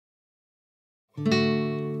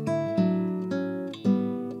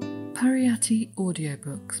Pariyatti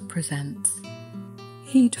Audiobooks presents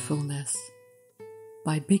Heedfulness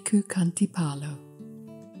by Bhikkhu Khantipālo,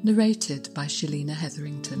 narrated by Shalina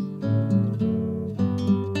Hetherington.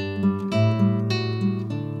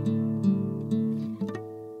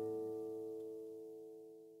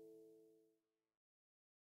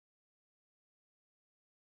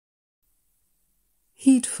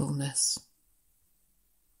 Heedfulness.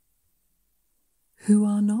 Who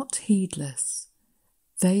are not heedless,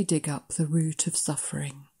 they dig up the root of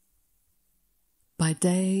suffering. By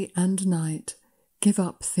day and night give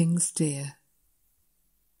up things dear,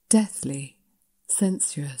 deathly,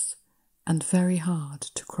 sensuous, and very hard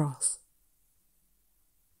to cross.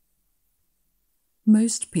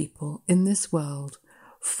 Most people in this world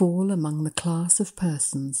fall among the class of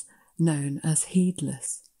persons known as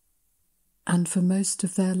heedless, and for most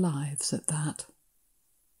of their lives at that.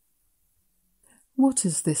 What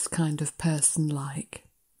is this kind of person like?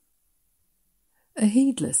 A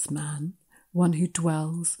heedless man, one who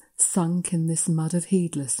dwells sunk in this mud of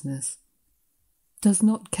heedlessness, does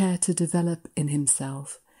not care to develop in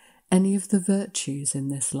himself any of the virtues in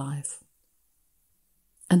this life,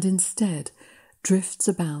 and instead drifts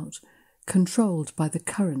about, controlled by the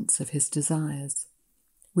currents of his desires,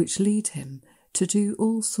 which lead him to do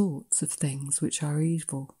all sorts of things which are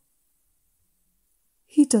evil.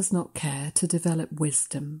 He does not care to develop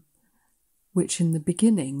wisdom, which in the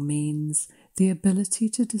beginning means the ability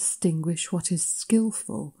to distinguish what is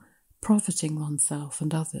skillful, profiting oneself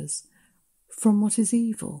and others, from what is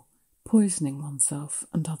evil, poisoning oneself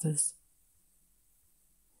and others.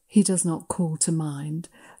 He does not call to mind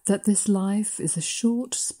that this life is a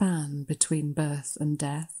short span between birth and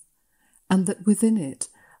death, and that within it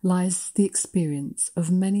lies the experience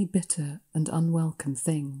of many bitter and unwelcome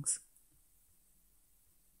things.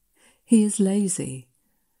 He is lazy,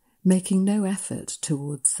 making no effort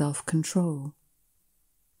towards self-control.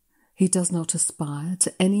 He does not aspire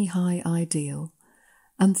to any high ideal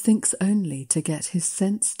and thinks only to get his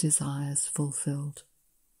sense desires fulfilled.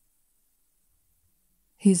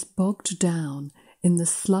 He is bogged down in the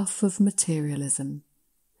slough of materialism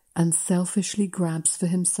and selfishly grabs for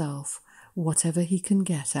himself whatever he can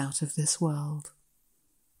get out of this world.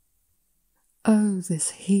 Oh,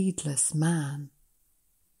 this heedless man!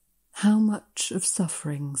 How much of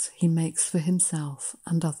sufferings he makes for himself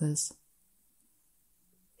and others.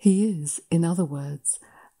 He is, in other words,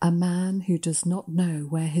 a man who does not know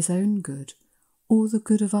where his own good or the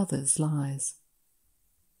good of others lies.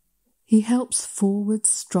 He helps forward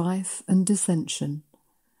strife and dissension,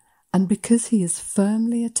 and because he is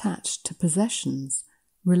firmly attached to possessions,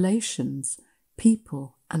 relations,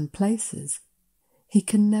 people, and places, he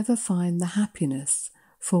can never find the happiness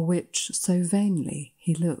for which so vainly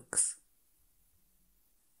he looks.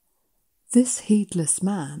 This heedless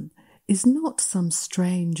man is not some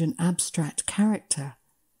strange and abstract character,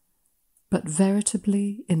 but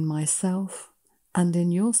veritably in myself and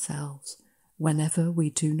in yourselves, whenever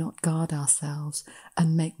we do not guard ourselves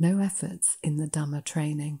and make no efforts in the Dhamma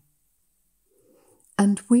training.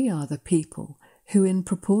 And we are the people who, in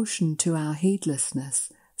proportion to our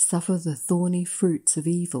heedlessness, suffer the thorny fruits of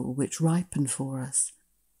evil which ripen for us,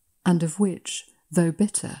 and of which, though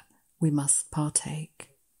bitter, we must partake.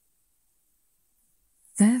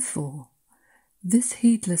 Therefore, this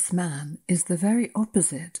heedless man is the very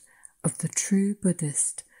opposite of the true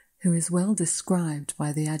Buddhist, who is well described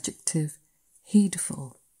by the adjective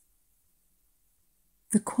heedful.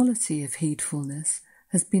 The quality of heedfulness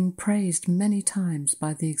has been praised many times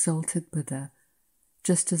by the exalted Buddha,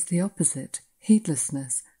 just as the opposite,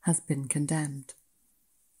 heedlessness, has been condemned.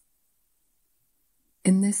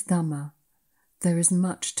 In this Dhamma, there is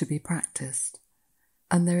much to be practiced,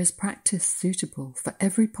 and there is practice suitable for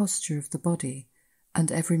every posture of the body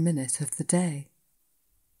and every minute of the day.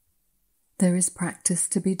 There is practice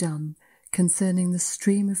to be done concerning the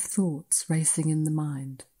stream of thoughts racing in the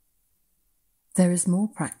mind. There is more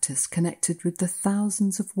practice connected with the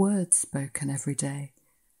thousands of words spoken every day.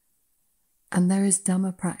 And there is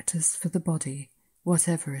Dhamma practice for the body,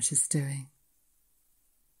 whatever it is doing.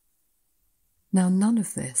 Now none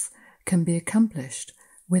of this can be accomplished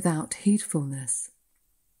without heedfulness,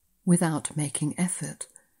 without making effort,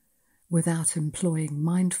 without employing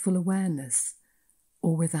mindful awareness,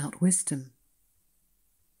 or without wisdom.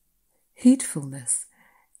 Heedfulness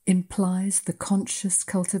implies the conscious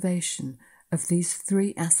cultivation of these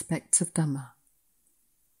three aspects of Dhamma: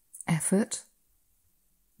 effort,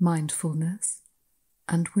 mindfulness,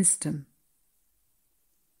 and wisdom.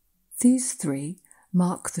 These three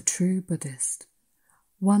mark the true Buddhist,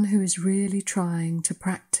 one who is really trying to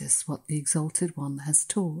practice what the Exalted One has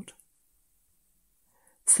taught.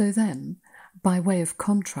 So then, by way of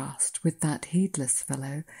contrast with that heedless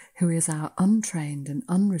fellow who is our untrained and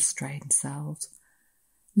unrestrained selves,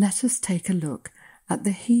 let us take a look at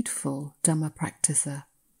the heedful Dhamma practicer,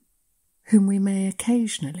 whom we may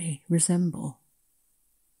occasionally resemble.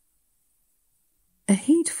 A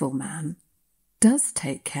heedful man does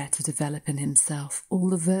take care to develop in himself all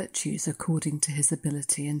the virtues according to his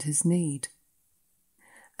ability and his need,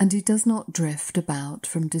 and he does not drift about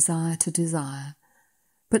from desire to desire,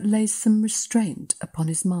 but lays some restraint upon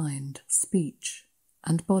his mind, speech,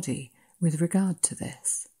 and body with regard to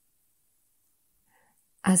this.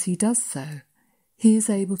 As he does so, he is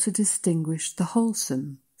able to distinguish the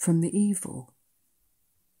wholesome from the evil,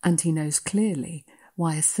 and he knows clearly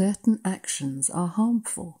why certain actions are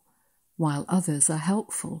harmful, while others are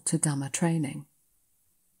helpful to Dhamma training.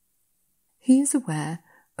 He is aware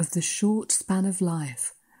of the short span of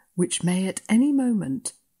life, which may at any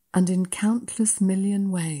moment and in countless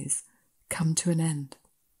million ways come to an end.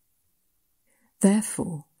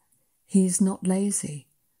 Therefore, he is not lazy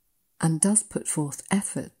and does put forth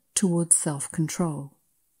effort towards self-control.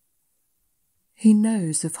 He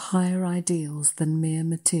knows of higher ideals than mere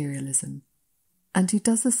materialism, and he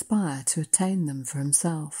does aspire to attain them for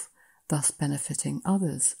himself, thus benefiting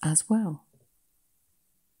others as well.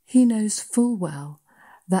 He knows full well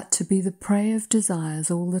that to be the prey of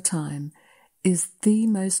desires all the time is the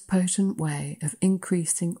most potent way of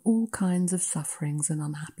increasing all kinds of sufferings and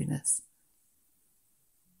unhappiness.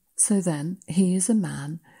 So then, he is a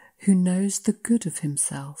man who knows the good of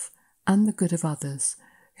himself and the good of others,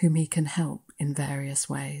 whom he can help in various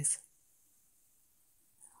ways.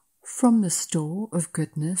 From the store of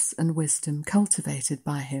goodness and wisdom cultivated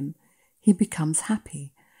by him, he becomes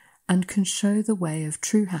happy and can show the way of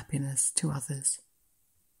true happiness to others.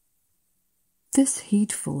 This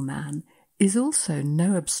heedful man is also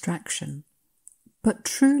no abstraction, but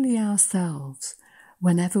truly ourselves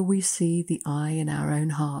whenever we see the eye in our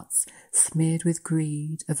own hearts smeared with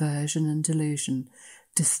greed, aversion and delusion,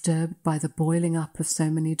 disturbed by the boiling up of so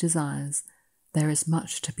many desires. There is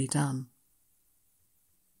much to be done.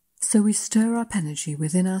 So we stir up energy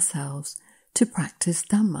within ourselves to practice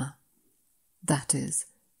Dhamma, that is,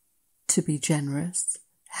 to be generous,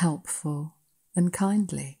 helpful and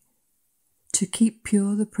kindly, to keep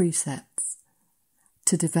pure the precepts,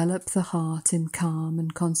 to develop the heart in calm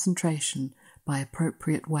and concentration by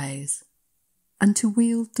appropriate ways, and to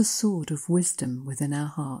wield the sword of wisdom within our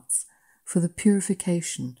hearts for the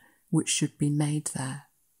purification which should be made there.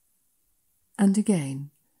 And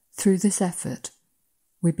again, through this effort,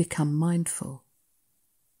 we become mindful.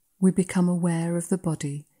 We become aware of the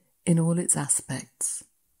body in all its aspects.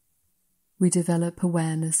 We develop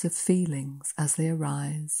awareness of feelings as they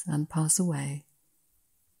arise and pass away.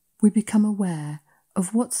 We become aware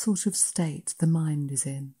of what sort of state the mind is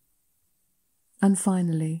in. And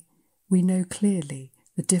finally, we know clearly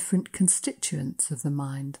the different constituents of the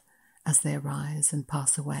mind as they arise and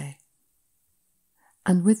pass away.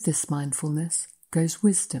 And with this mindfulness goes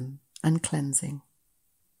wisdom and cleansing.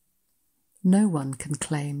 No one can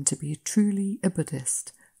claim to be truly a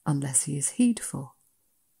Buddhist unless he is heedful.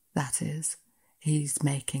 That is, he is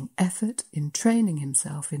making effort in training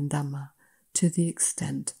himself in Dhamma to the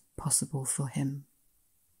extent possible for him.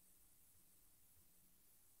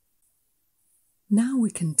 Now we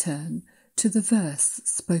can turn to the verse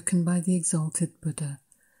spoken by the Exalted Buddha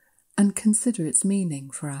and consider its meaning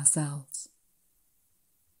for ourselves.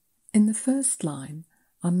 In the first line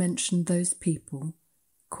are mentioned those people,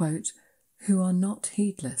 quote, who are not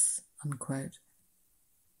heedless, unquote,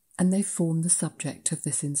 and they form the subject of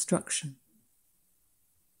this instruction.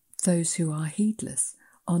 Those who are heedless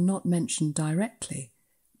are not mentioned directly,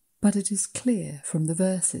 but it is clear from the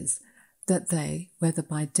verses that they, whether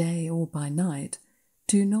by day or by night,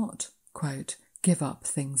 do not, quote, give up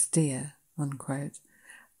things dear, unquote,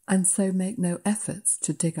 and so make no efforts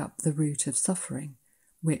to dig up the root of suffering,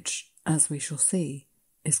 which, as we shall see,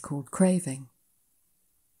 is called craving.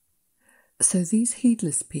 So these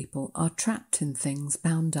heedless people are trapped in things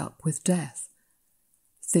bound up with death,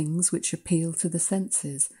 things which appeal to the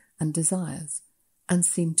senses and desires, and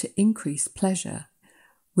seem to increase pleasure,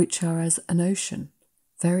 which are as an ocean,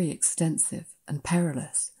 very extensive and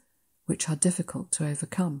perilous, which are difficult to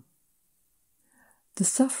overcome. The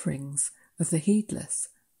sufferings of the heedless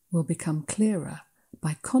will become clearer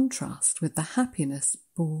by contrast with the happiness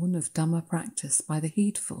born of Dhamma practice by the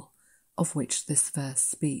heedful, of which this verse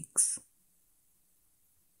speaks.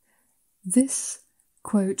 This,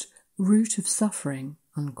 quote, root of suffering,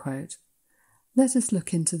 unquote, let us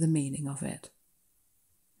look into the meaning of it.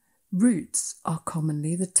 Roots are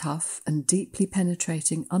commonly the tough and deeply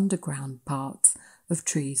penetrating underground parts of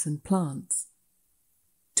trees and plants.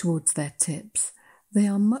 Towards their tips, they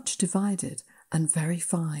are much divided and very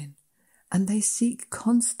fine, and they seek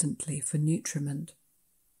constantly for nutriment.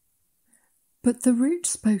 But the root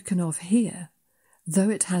spoken of here, though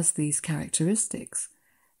it has these characteristics,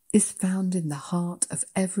 is found in the heart of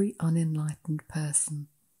every unenlightened person.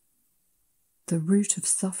 The root of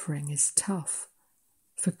suffering is tough,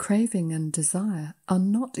 for craving and desire are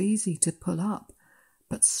not easy to pull up,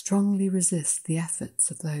 but strongly resist the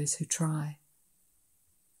efforts of those who try.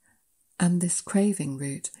 And this craving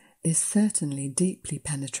root is certainly deeply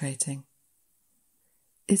penetrating.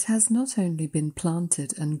 It has not only been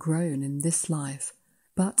planted and grown in this life,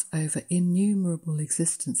 but over innumerable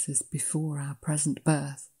existences before our present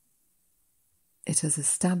birth. It has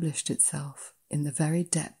established itself in the very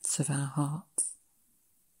depths of our hearts.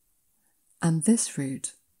 And this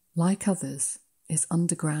root, like others, is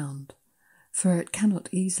underground, for it cannot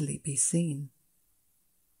easily be seen.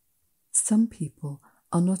 Some people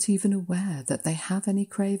are not even aware that they have any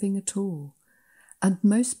craving at all, and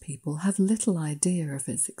most people have little idea of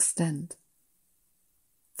its extent.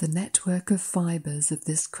 The network of fibres of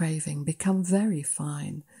this craving become very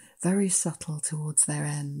fine, very subtle towards their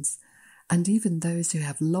ends, and even those who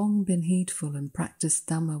have long been heedful and practiced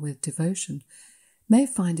Dhamma with devotion may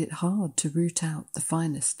find it hard to root out the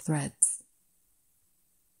finest threads.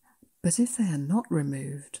 But if they are not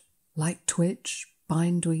removed, like twitch,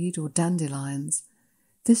 bindweed or dandelions,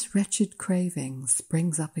 this wretched craving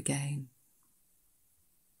springs up again.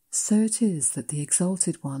 So it is that the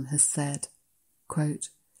Exalted One has said, quote,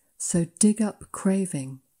 "So dig up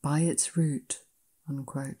craving by its root,"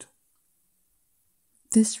 unquote.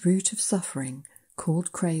 This root of suffering,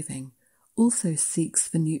 called craving, also seeks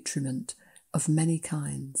for nutriment of many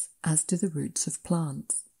kinds, as do the roots of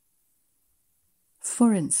plants.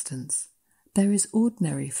 For instance, there is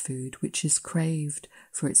ordinary food which is craved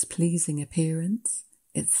for its pleasing appearance,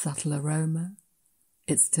 its subtle aroma,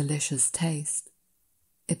 its delicious taste,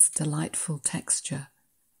 its delightful texture,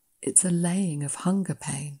 its allaying of hunger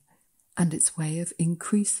pain, and its way of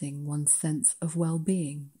increasing one's sense of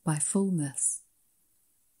well-being by fullness.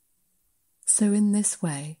 So in this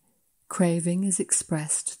way, craving is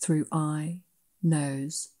expressed through eye,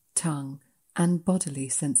 nose, tongue, and bodily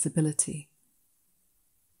sensibility.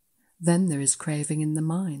 Then there is craving in the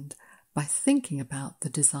mind by thinking about the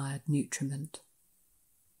desired nutriment.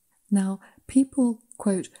 Now, people,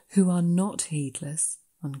 quote, who are not heedless,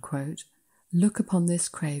 unquote, look upon this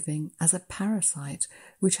craving as a parasite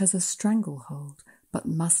which has a stranglehold but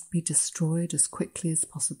must be destroyed as quickly as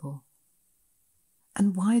possible.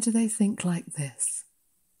 And why do they think like this?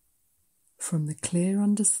 From the clear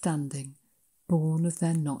understanding born of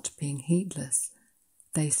their not being heedless,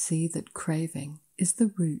 they see that craving is the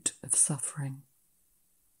root of suffering.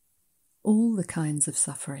 All the kinds of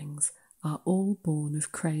sufferings are all born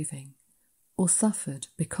of craving, or suffered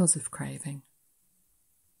because of craving.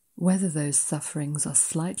 Whether those sufferings are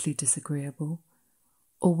slightly disagreeable,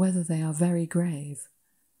 or whether they are very grave,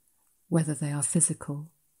 whether they are physical,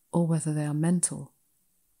 or whether they are mental,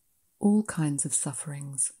 all kinds of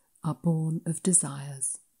sufferings are born of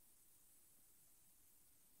desires.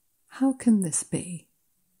 How can this be?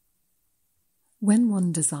 When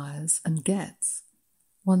one desires and gets,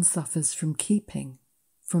 one suffers from keeping,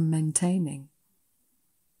 from maintaining.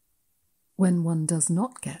 When one does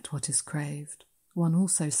not get what is craved, one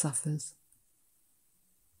also suffers.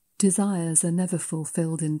 Desires are never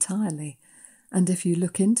fulfilled entirely, and if you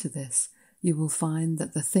look into this, you will find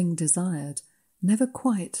that the thing desired never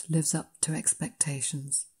quite lives up to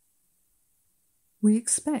expectations. We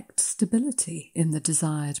expect stability in the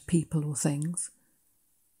desired people or things,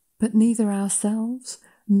 but neither ourselves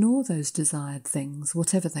nor those desired things,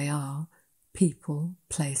 whatever they are, people,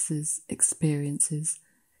 places, experiences,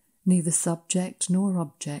 neither subject nor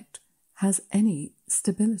object, has any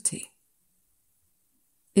stability.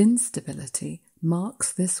 Instability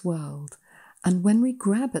marks this world, and when we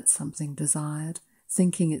grab at something desired,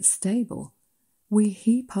 thinking it's stable, we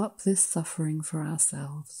heap up this suffering for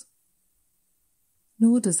ourselves.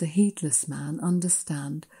 Nor does a heedless man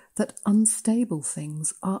understand that unstable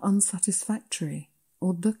things are unsatisfactory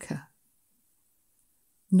or dukkha.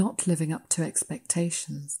 Not living up to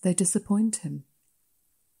expectations, they disappoint him.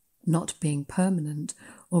 Not being permanent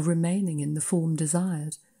or remaining in the form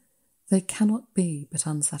desired, they cannot be but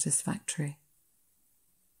unsatisfactory.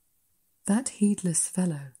 That heedless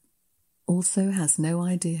fellow also has no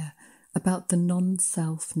idea about the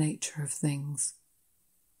non-self nature of things.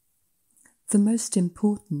 The most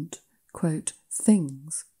important, quote,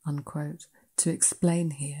 things, unquote, to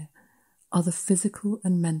explain here are the physical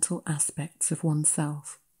and mental aspects of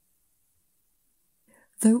oneself.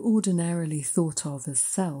 Though ordinarily thought of as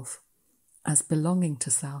self, as belonging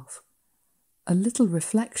to self, a little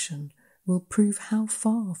reflection will prove how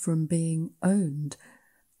far from being owned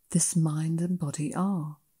this mind and body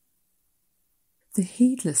are. The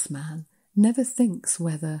heedless man never thinks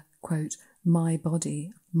whether, quote, my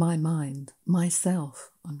body, my mind,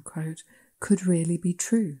 myself, unquote, could really be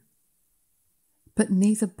true. But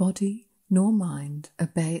neither body nor mind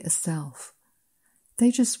obey a self.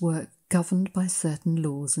 They just work governed by certain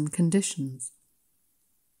laws and conditions.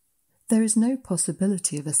 There is no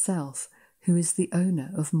possibility of a self who is the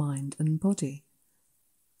owner of mind and body.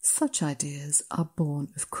 Such ideas are born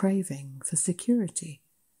of craving for security,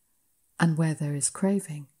 and where there is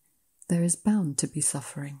craving, there is bound to be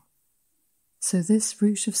suffering. So this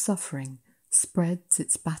root of suffering spreads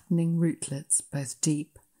its battening rootlets both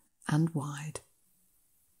deep and wide.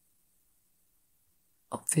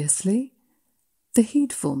 Obviously, the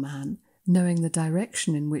heedful man, knowing the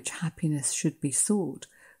direction in which happiness should be sought,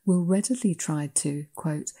 will readily try to,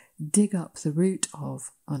 quote, dig up the root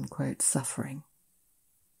of, unquote, suffering.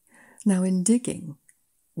 Now, in digging,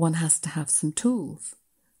 one has to have some tools,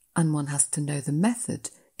 and one has to know the method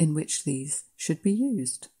in which these should be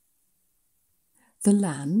used. The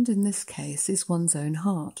land, in this case, is one's own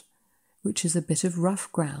heart, which is a bit of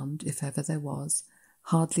rough ground, if ever there was,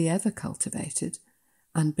 hardly ever cultivated,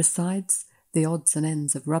 and besides the odds and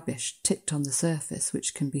ends of rubbish tipped on the surface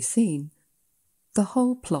which can be seen, the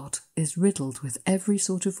whole plot is riddled with every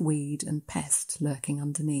sort of weed and pest lurking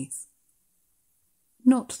underneath.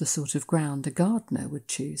 Not the sort of ground a gardener would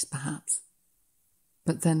choose, perhaps,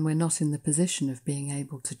 but then we're not in the position of being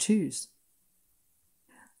able to choose.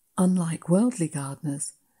 Unlike worldly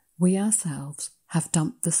gardeners, we ourselves have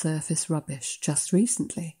dumped the surface rubbish just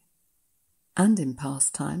recently, and in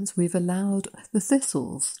past times we've allowed the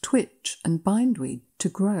thistles, twitch and bindweed to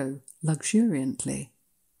grow luxuriantly.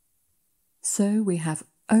 So we have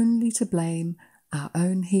only to blame our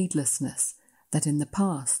own heedlessness that in the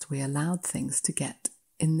past we allowed things to get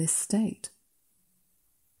in this state.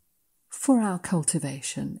 For our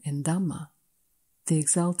cultivation in Dhamma, the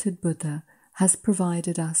exalted Buddha has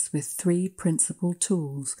provided us with 3 principal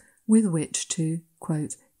tools with which to,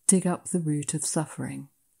 quote, dig up the root of suffering,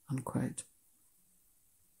 unquote.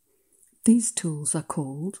 These tools are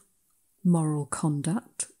called moral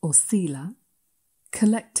conduct, or sila,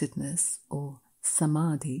 collectedness, or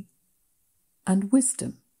samadhi, and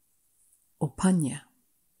wisdom, or panya.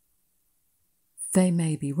 They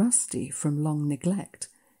may be rusty from long neglect,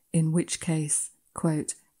 in which case,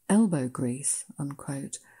 quote, elbow grease,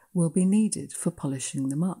 unquote, will be needed for polishing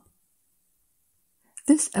them up.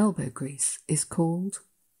 This elbow grease is called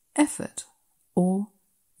effort, or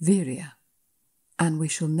virya, and we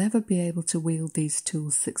shall never be able to wield these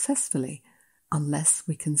tools successfully unless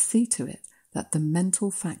we can see to it that the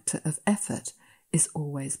mental factor of effort is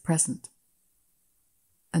always present.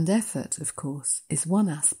 And effort, of course, is one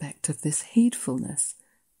aspect of this heedfulness,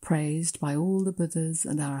 praised by all the Buddhas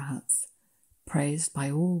and Arahats, praised by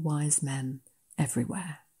all wise men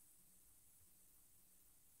everywhere.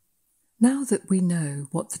 Now that we know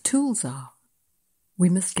what the tools are, we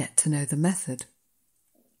must get to know the method.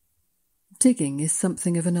 Digging is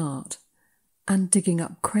something of an art, and digging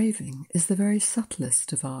up craving is the very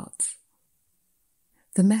subtlest of arts.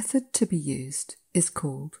 The method to be used is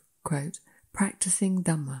called, quote, practicing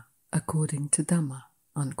Dhamma according to Dhamma,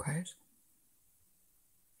 unquote.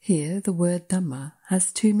 Here the word Dhamma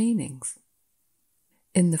has 2 meanings.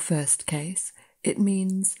 In the first case, it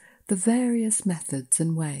means the various methods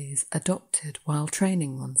and ways adopted while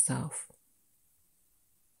training oneself.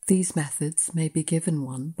 These methods may be given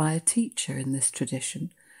one by a teacher in this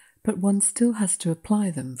tradition, but one still has to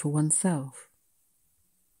apply them for oneself.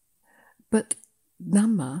 But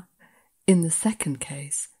Dhamma, in the second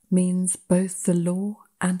case, means both the law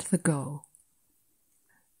and the goal.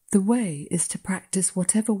 The way is to practice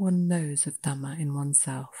whatever one knows of Dhamma in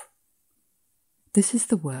oneself. This is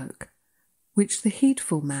the work which the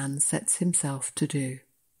heedful man sets himself to do.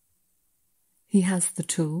 He has the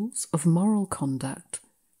tools of moral conduct,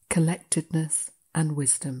 collectedness, and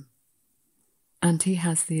wisdom, and he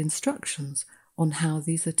has the instructions on how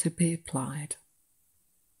these are to be applied.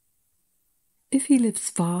 If he lives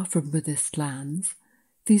far from Buddhist lands,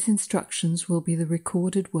 these instructions will be the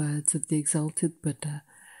recorded words of the exalted Buddha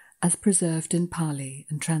as preserved in Pāli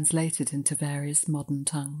and translated into various modern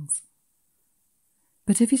tongues.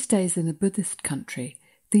 But if he stays in a Buddhist country,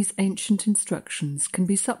 these ancient instructions can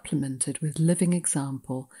be supplemented with living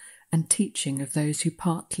example and teaching of those who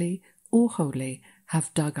partly or wholly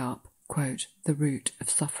have dug up, quote, the root of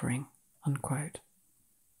suffering, Unquote.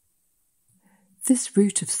 This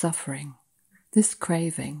root of suffering, this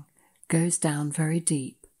craving, goes down very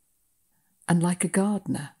deep, and like a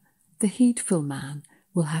gardener, the heedful man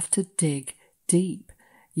will have to dig deep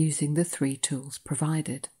using the 3 tools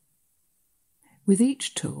provided. With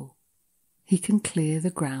each tool, he can clear the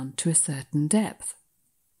ground to a certain depth.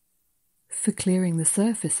 For clearing the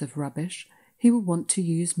surface of rubbish, he will want to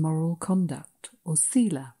use moral conduct, or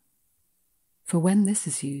sila. For when this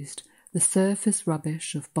is used, the surface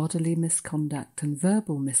rubbish of bodily misconduct and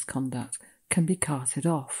verbal misconduct can be carted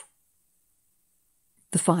off.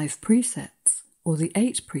 The 5 precepts, or the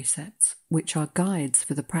 8 precepts, which are guides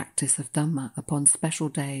for the practice of Dhamma upon special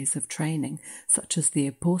days of training, such as the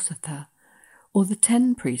Uposatha, or the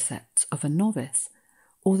 10 precepts of a novice,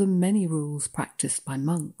 or the many rules practiced by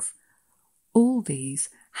monks, all these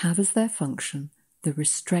have as their function the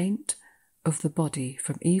restraint of the body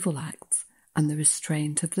from evil acts and the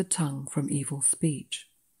restraint of the tongue from evil speech.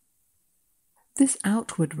 This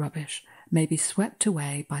outward rubbish may be swept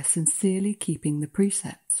away by sincerely keeping the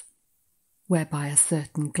precepts, whereby a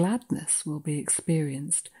certain gladness will be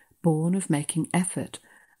experienced, born of making effort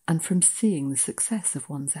and from seeing the success of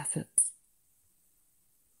one's efforts.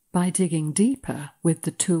 By digging deeper with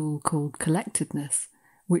the tool called collectedness,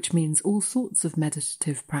 which means all sorts of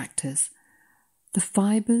meditative practice, the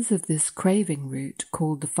fibres of this craving root,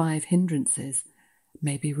 called the 5 hindrances,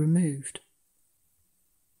 may be removed.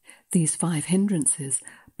 These 5 hindrances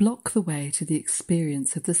block the way to the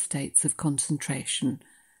experience of the states of concentration,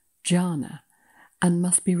 jhana, and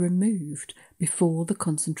must be removed before the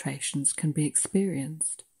concentrations can be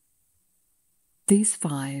experienced. These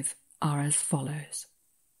 5 are as follows: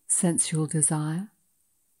 sensual desire,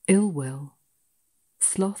 ill will,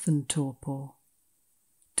 sloth and torpor,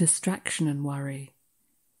 distraction and worry,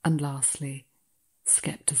 and lastly,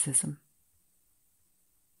 skepticism.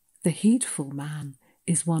 The heedful man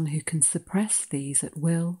is one who can suppress these at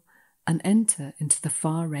will and enter into the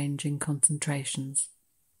far-ranging concentrations.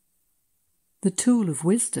 The tool of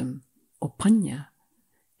wisdom, or panya,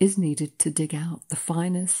 is needed to dig out the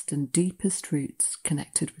finest and deepest roots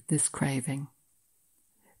connected with this craving.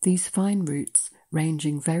 These fine roots,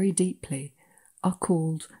 ranging very deeply, are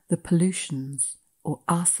called the pollutions, or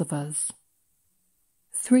asavas.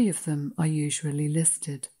 3 of them are usually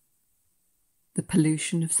listed: the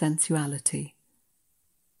pollution of sensuality,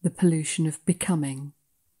 the pollution of becoming,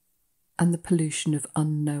 and the pollution of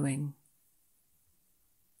unknowing.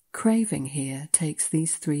 Craving here takes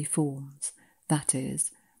these 3 forms, that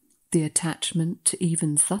is, the attachment to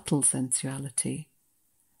even subtle sensuality,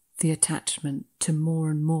 the attachment to more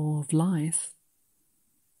and more of life,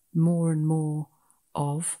 more and more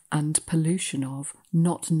of and pollution of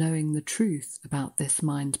not knowing the truth about this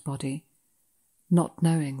mind-body, not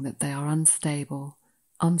knowing that they are unstable,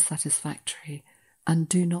 unsatisfactory, and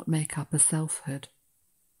do not make up a selfhood.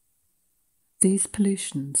 These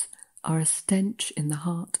pollutions are a stench in the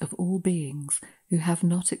heart of all beings who have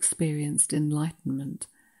not experienced enlightenment,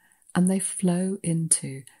 and they flow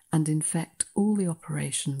into and infect all the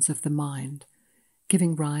operations of the mind,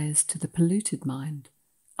 giving rise to the polluted mind,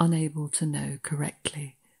 unable to know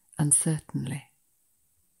correctly and certainly.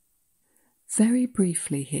 Very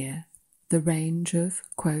briefly here, the range of,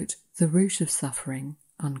 quote, the root of suffering,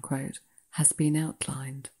 unquote, has been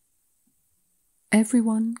outlined.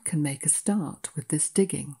 Everyone can make a start with this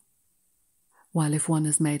digging, while if one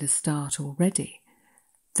has made a start already,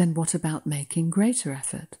 then what about making greater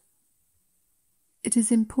effort? It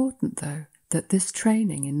is important, though, that this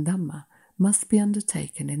training in Dhamma must be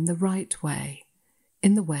undertaken in the right way,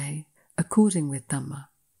 in the way according with Dhamma.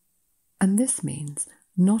 And this means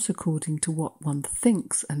not according to what one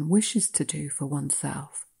thinks and wishes to do for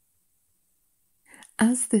oneself.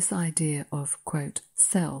 As this idea of, quote,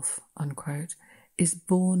 self, unquote, is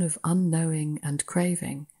born of unknowing and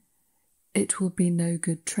craving, it will be no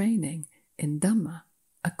good training in Dhamma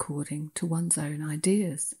according to one's own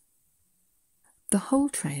ideas. The whole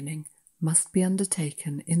training must be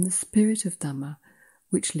undertaken in the spirit of Dhamma,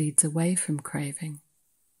 which leads away from craving.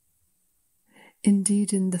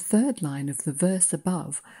 Indeed, in the 3rd line of the verse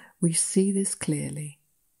above, we see this clearly.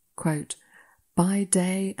 Quote, by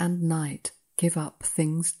day and night give up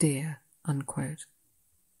things dear, unquote.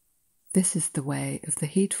 This is the way of the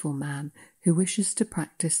heedful man who wishes to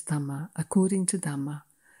practice Dhamma according to Dhamma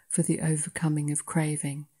for the overcoming of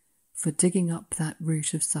craving, for digging up that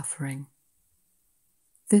root of suffering.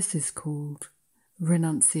 This is called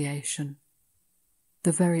renunciation,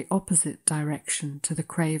 the very opposite direction to the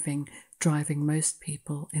craving driving most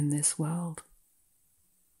people in this world.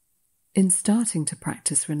 In starting to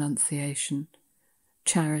practice renunciation,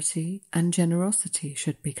 charity and generosity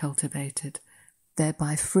should be cultivated,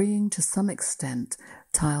 thereby freeing to some extent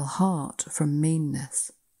tile heart from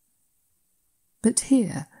meanness. But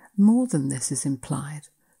here more than this is implied,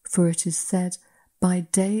 for it is said, by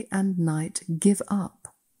day and night give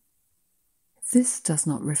up. This does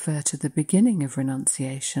not refer to the beginning of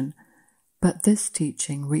renunciation, but this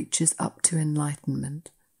teaching reaches up to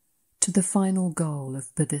enlightenment, to the final goal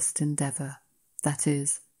of Buddhist endeavour, that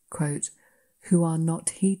is, quote, who are not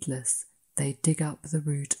heedless, they dig up the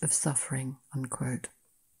root of suffering, unquote.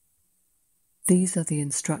 These are the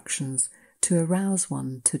instructions to arouse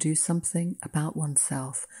one to do something about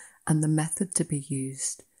oneself, and the method to be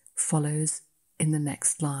used follows in the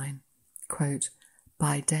next line, quote,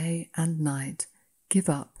 by day and night give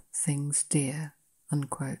up things dear,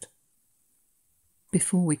 unquote.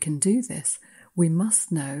 Before we can do this, we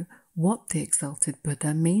must know what the exalted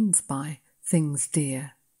Buddha means by things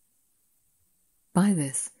dear. By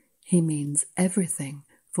this, he means everything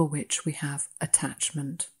for which we have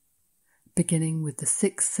attachment, beginning with the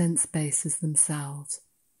 6 sense bases themselves: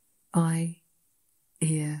 eye,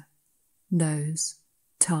 ear, nose,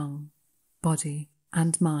 tongue, body,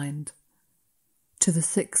 and mind, to the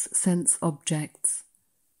 6 sense objects: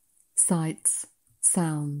 sights,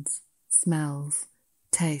 sounds, smells,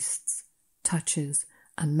 tastes, touches,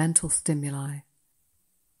 and mental stimuli,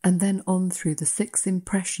 and then on through the 6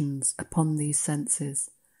 impressions upon these senses,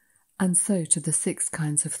 and so to the 6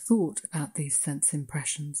 kinds of thought about these sense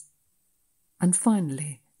impressions, and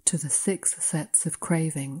finally to the 6 sets of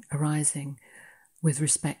craving arising with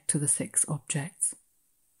respect to the 6 objects.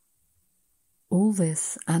 All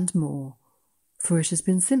this and more, for it has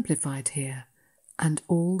been simplified here, and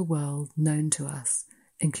all the world known to us,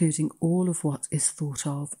 including all of what is thought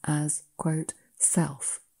of as, quote,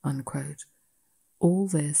 self, unquote. All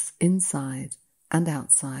this inside and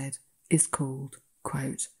outside is called,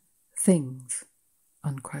 quote, things,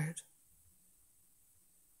 unquote.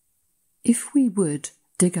 If we would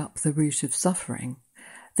dig up the root of suffering,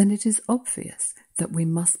 then it is obvious that we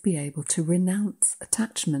must be able to renounce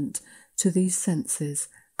attachment to these senses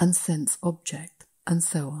and sense object, and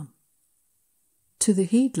so on. To the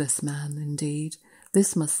heedless man, indeed,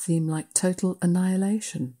 this must seem like total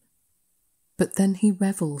annihilation. But then he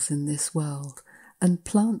revels in this world and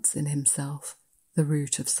plants in himself the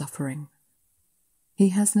root of suffering. He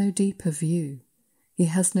has no deeper view, he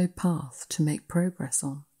has no path to make progress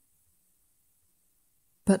on.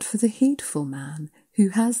 But for the heedful man who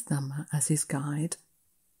has Dhamma as his guide,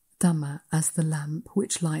 Dhamma as the lamp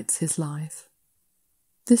which lights his life,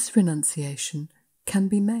 this renunciation can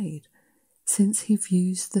be made, since he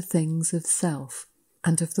views the things of self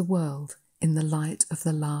and of the world in the light of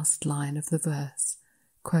the last line of the verse,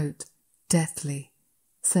 quote, deathly,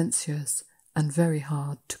 sensuous, and very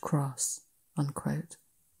hard to cross, unquote.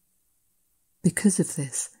 Because of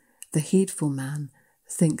this, the heedful man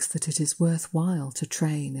thinks that it is worthwhile to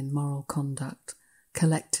train in moral conduct,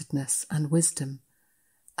 collectedness, and wisdom,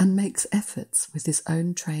 and makes efforts with his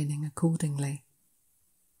own training accordingly.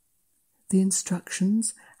 The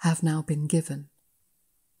instructions have now been given,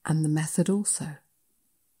 and the method also.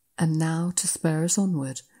 And now, to spur us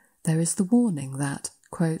onward, there is the warning that,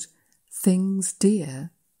 quote, things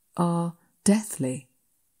dear are deathly,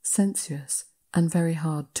 sensuous, and very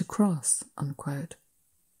hard to cross, unquote.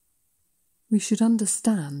 We should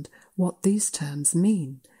understand what these terms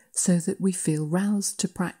mean so that we feel roused to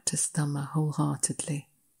practice Dhamma wholeheartedly.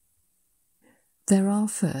 There are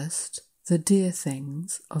first the dear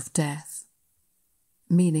things of death,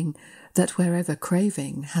 meaning that wherever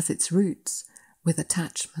craving has its roots, with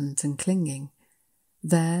attachment and clinging,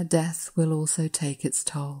 there death will also take its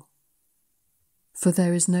toll. For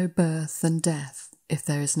there is no birth and death if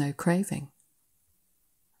there is no craving.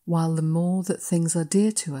 While the more that things are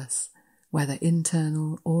dear to us, whether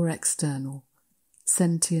internal or external,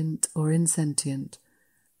 sentient or insentient,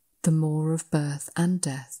 the more of birth and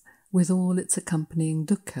death, with all its accompanying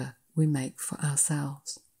dukkha, we make for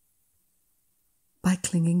ourselves. By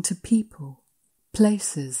clinging to people,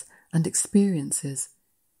 places, and experiences,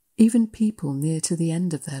 even people near to the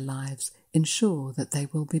end of their lives ensure that they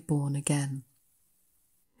will be born again.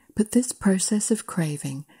 But this process of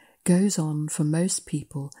craving goes on for most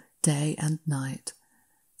people day and night,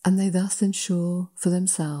 and they thus ensure for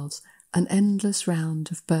themselves an endless round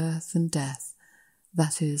of birth and death,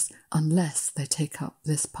 that is, unless they take up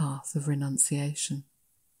this path of renunciation.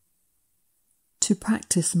 To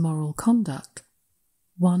practice moral conduct,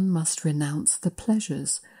 one must renounce the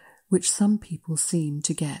pleasures which some people seem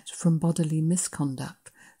to get from bodily misconduct,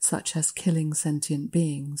 such as killing sentient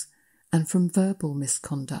beings, and from verbal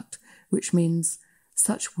misconduct, which means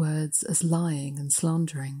such words as lying and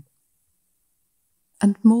slandering.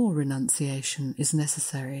 And more renunciation is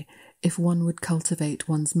necessary if one would cultivate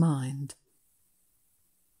one's mind.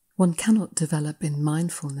 One cannot develop in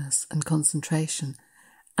mindfulness and concentration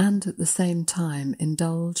and at the same time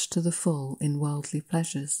indulge to the full in worldly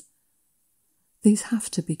pleasures. These have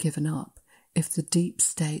to be given up if the deep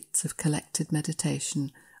states of collected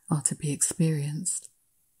meditation are to be experienced.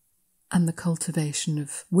 And the cultivation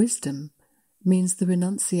of wisdom means the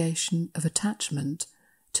renunciation of attachment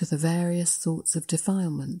to the various sorts of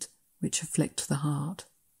defilement which afflict the heart.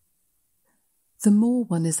 The more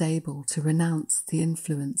one is able to renounce the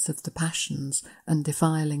influence of the passions and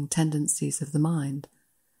defiling tendencies of the mind,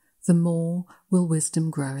 the more will wisdom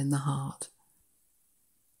grow in the heart.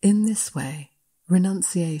 In this way,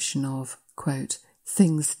 renunciation of, quote,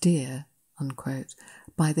 things dear, unquote,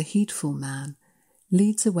 by the heedful man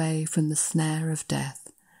leads away from the snare of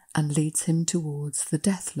death and leads him towards the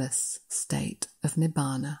deathless state of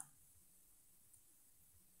Nibbana.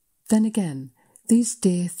 Then again, these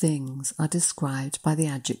dear things are described by the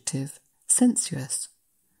adjective sensuous.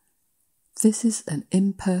 This is an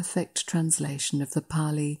imperfect translation of the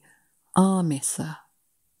Pāli āmisa.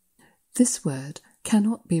 This word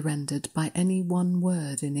cannot be rendered by any one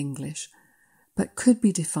word in English, but could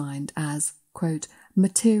be defined as, quote,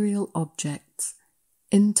 material objects,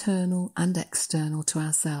 internal and external to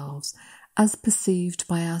ourselves, as perceived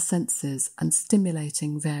by our senses and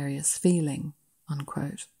stimulating various feeling,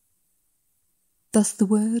 unquote. Thus the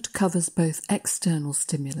word covers both external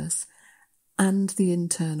stimulus and the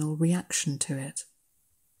internal reaction to it.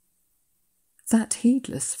 That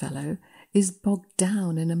heedless fellow is bogged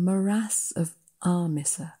down in a morass of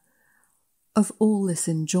āmisa, of all this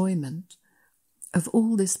enjoyment, of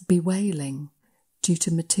all this bewailing due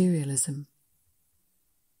to materialism.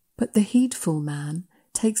 But the heedful man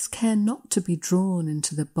takes care not to be drawn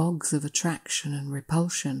into the bogs of attraction and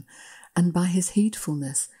repulsion, and by his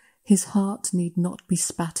heedfulness his heart need not be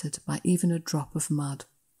spattered by even a drop of mud.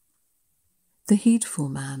 The heedful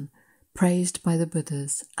man, praised by the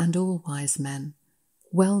Buddhas and all wise men,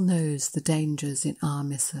 well knows the dangers in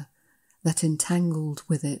āmisa, that entangled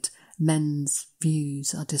with it men's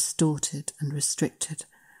views are distorted and restricted,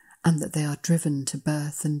 and that they are driven to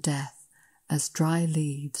birth and death as dry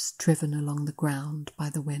leaves driven along the ground by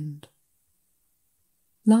the wind.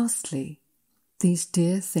 Lastly, these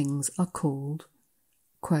dear things are called,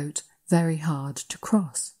 quote, very hard to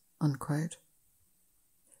cross, unquote.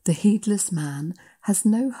 The heedless man has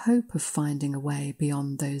no hope of finding a way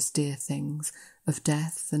beyond those dear things of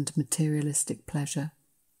death and materialistic pleasure.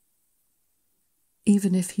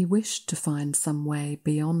 Even if he wished to find some way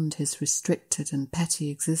beyond his restricted and petty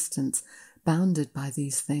existence bounded by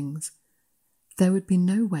these things, there would be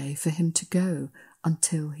no way for him to go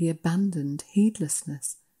until he abandoned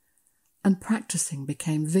heedlessness, and practicing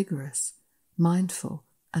became vigorous, mindful,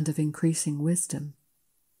 and of increasing wisdom.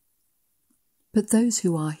 But those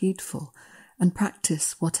who are heedful and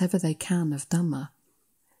practice whatever they can of Dhamma,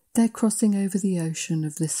 they're crossing over the ocean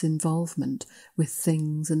of this involvement with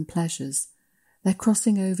things and pleasures. They're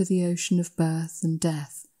crossing over the ocean of birth and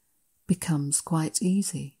death, becomes quite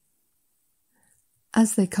easy.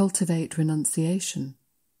 As they cultivate renunciation,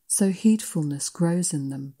 so heedfulness grows in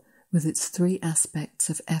them with its three aspects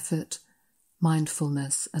of effort,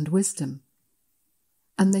 mindfulness, and wisdom,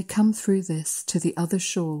 and they come through this to the other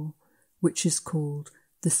shore, which is called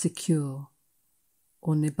the secure,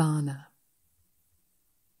 or Nibbana.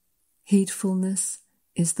 Heedfulness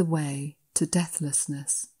is the way to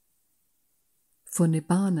deathlessness, for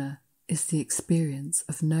Nibbana is the experience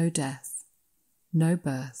of no death, no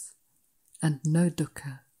birth, and no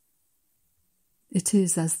dukkha. It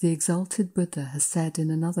is as the exalted Buddha has said in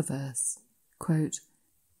another verse, quote,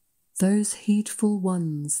 those heedful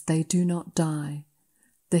ones, they do not die,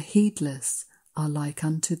 the heedless are like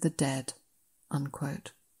unto the dead,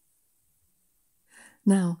 unquote.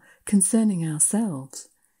 Now, concerning ourselves,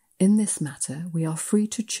 in this matter we are free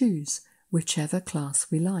to choose whichever class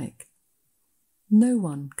we like. No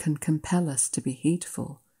one can compel us to be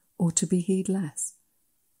heedful or to be heedless.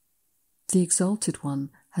 The Exalted One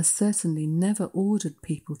has certainly never ordered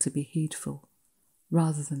people to be heedful,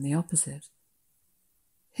 rather than the opposite.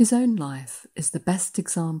 His own life is the best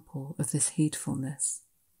example of this heedfulness.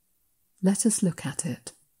 Let us look at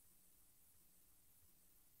it.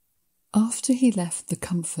 After he left the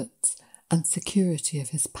comforts and security of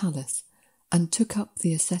his palace and took up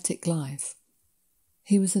the ascetic life,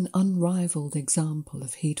 he was an unrivalled example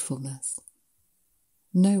of heedfulness.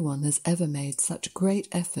 No one has ever made such great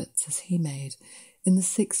efforts as he made in the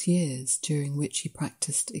 6 years during which he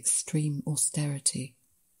practiced extreme austerity.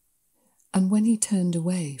 And when he turned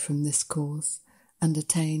away from this course and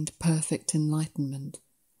attained perfect enlightenment,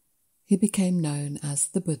 he became known as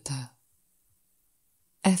the Buddha.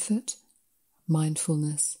 Effort,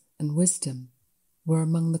 mindfulness, and wisdom were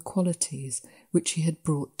among the qualities which he had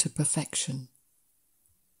brought to perfection.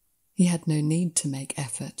 He had no need to make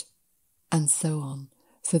effort, and so on,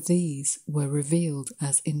 for these were revealed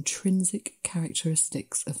as intrinsic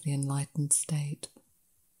characteristics of the enlightened state.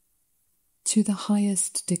 To the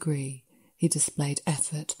highest degree, he displayed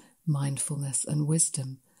effort, mindfulness, and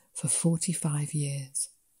wisdom for 45 years.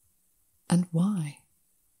 And why?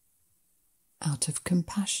 Out of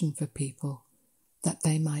compassion for people, that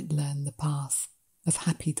they might learn the path of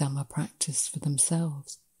happy Dhamma practice for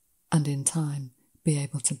themselves, and in time be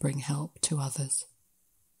able to bring help to others.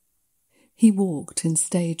 He walked in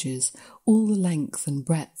stages all the length and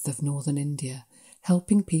breadth of northern India,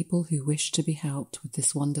 helping people who wished to be helped with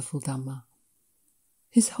this wonderful Dhamma.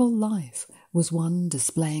 His whole life was one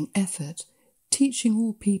displaying effort, teaching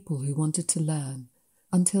all people who wanted to learn,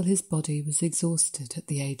 until his body was exhausted at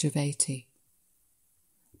the age of 80.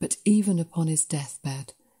 But even upon his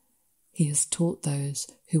deathbed, he has taught those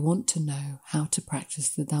who want to know how to practice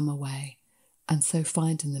the Dhamma way, and so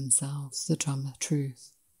find in themselves the Dhamma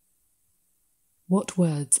truth. What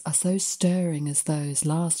words are so stirring as those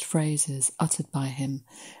last phrases uttered by him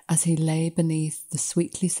as he lay beneath the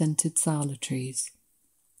sweetly scented sala trees?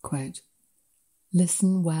 Quote,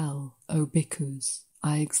 "Listen well, O bhikkhus,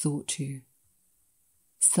 I exhort you.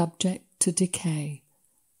 Subject to decay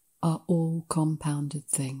are all compounded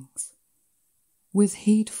things. With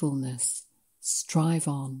heedfulness, strive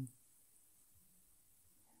on."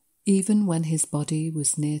 Even when his body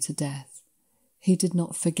was near to death, he did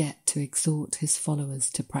not forget to exhort his followers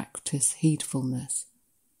to practice heedfulness.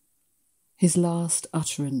 His last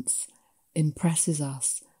utterance impresses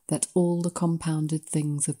us that all the compounded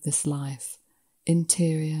things of this life,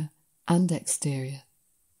 interior and exterior,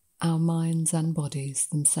 our minds and bodies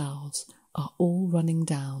themselves, are all running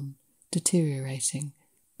down, deteriorating,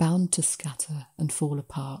 bound to scatter and fall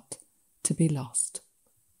apart, to be lost.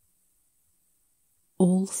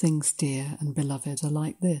 All things dear and beloved are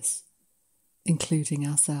like this, including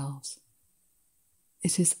ourselves.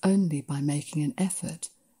 It is only by making an effort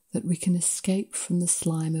that we can escape from the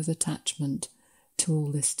slime of attachment to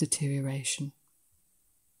all this deterioration.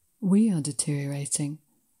 We are deteriorating,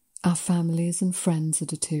 our families and friends are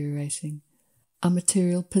deteriorating, our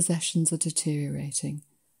material possessions are deteriorating.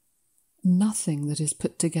 Nothing that is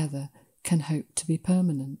put together can hope to be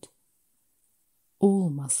permanent.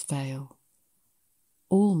 All must fail.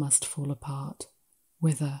 All must fall apart,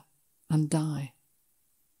 wither, and die.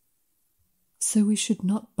 So we should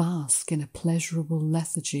not bask in a pleasurable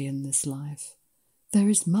lethargy in this life. There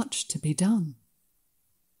is much to be done.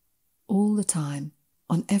 All the time,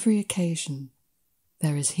 on every occasion,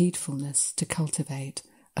 there is heedfulness to cultivate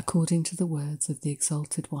according to the words of the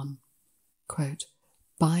Exalted One. Quote,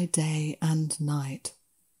 "By day and night,"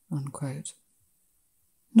 unquote.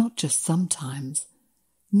 Not just sometimes,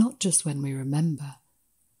 not just when we remember,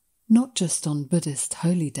 not just on Buddhist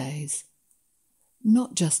holy days,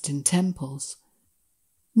 not just in temples,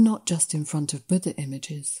 not just in front of Buddha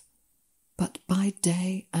images, but by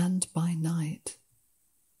day and by night.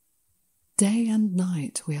 Day and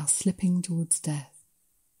night we are slipping towards death,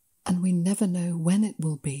 and we never know when it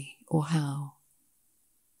will be or how.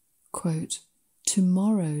 Quote,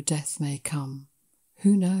 "Tomorrow death may come,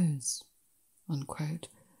 who knows?" Unquote,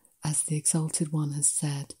 as the Exalted One has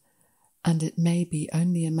said, and it may be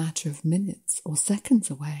only a matter of minutes or seconds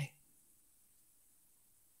away.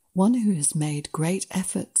 One who has made great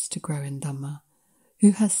efforts to grow in Dhamma,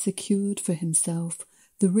 who has secured for himself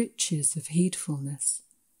the riches of heedfulness,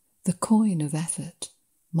 the coin of effort,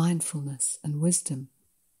 mindfulness, and wisdom,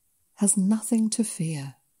 has nothing to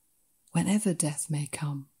fear whenever death may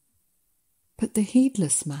come. But the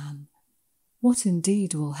heedless man, what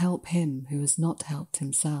indeed will help him who has not helped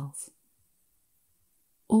himself?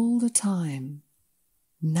 All the time,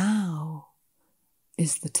 now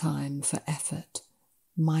is the time for effort,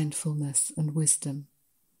 mindfulness, and wisdom.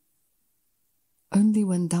 Only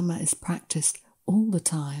when Dhamma is practiced all the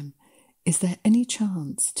time is there any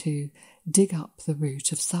chance to dig up the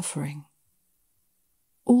root of suffering.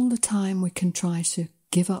 All the time we can try to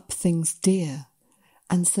give up things dear,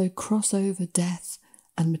 and so cross over death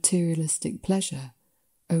and materialistic pleasure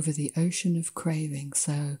over the ocean of craving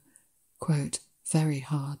so, quote, very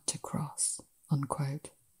hard to cross,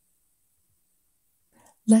 unquote.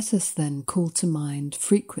 Let us then call to mind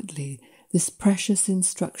frequently this precious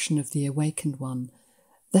instruction of the Awakened One,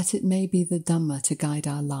 that it may be the Dhamma to guide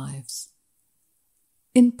our lives.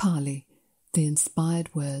 In Pāli, The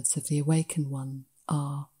inspired words of the Awakened One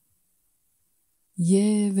are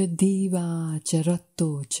Ye Vidiva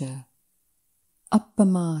Charatocha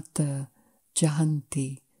Appamata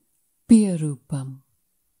Jahanti Piyarupam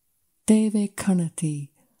Deve Kanati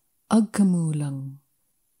Aggamulang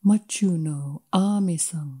Machuno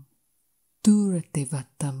Amisang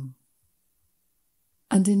Durativatam.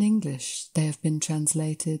 And in English they have been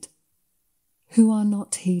translated, Who are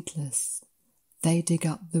not heedless, they dig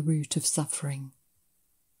up the root of suffering.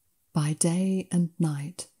 By day and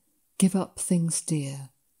night give up things dear,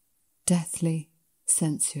 deathly,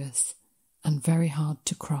 sensuous, and very hard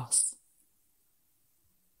to cross.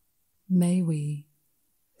 May we,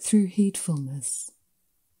 through heedfulness,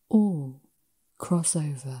 all cross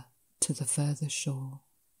over to the further shore.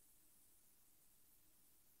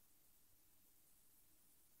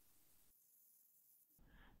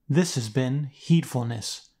 This has been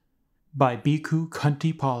Heedfulness by Bhikkhu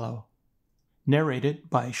Khantipālo, narrated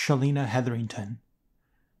by Shalina Hetherington.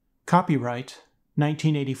 Copyright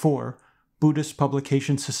 1984 Buddhist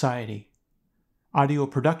Publication Society. Audio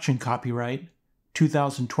production copyright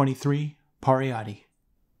 2023 Pariyatti.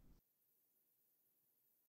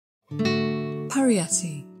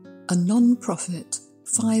 Pariyatti, a non-profit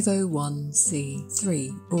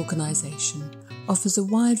 501c3 organisation, offers a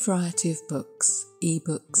wide variety of books,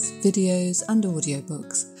 eBooks, videos and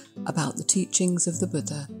audiobooks about the teachings of the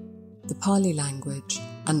Buddha, the Pāli language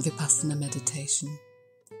and Vipassana meditation.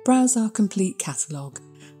 Browse our complete catalogue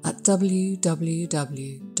at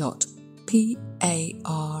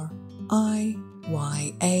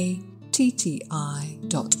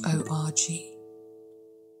www.pariyatti.org.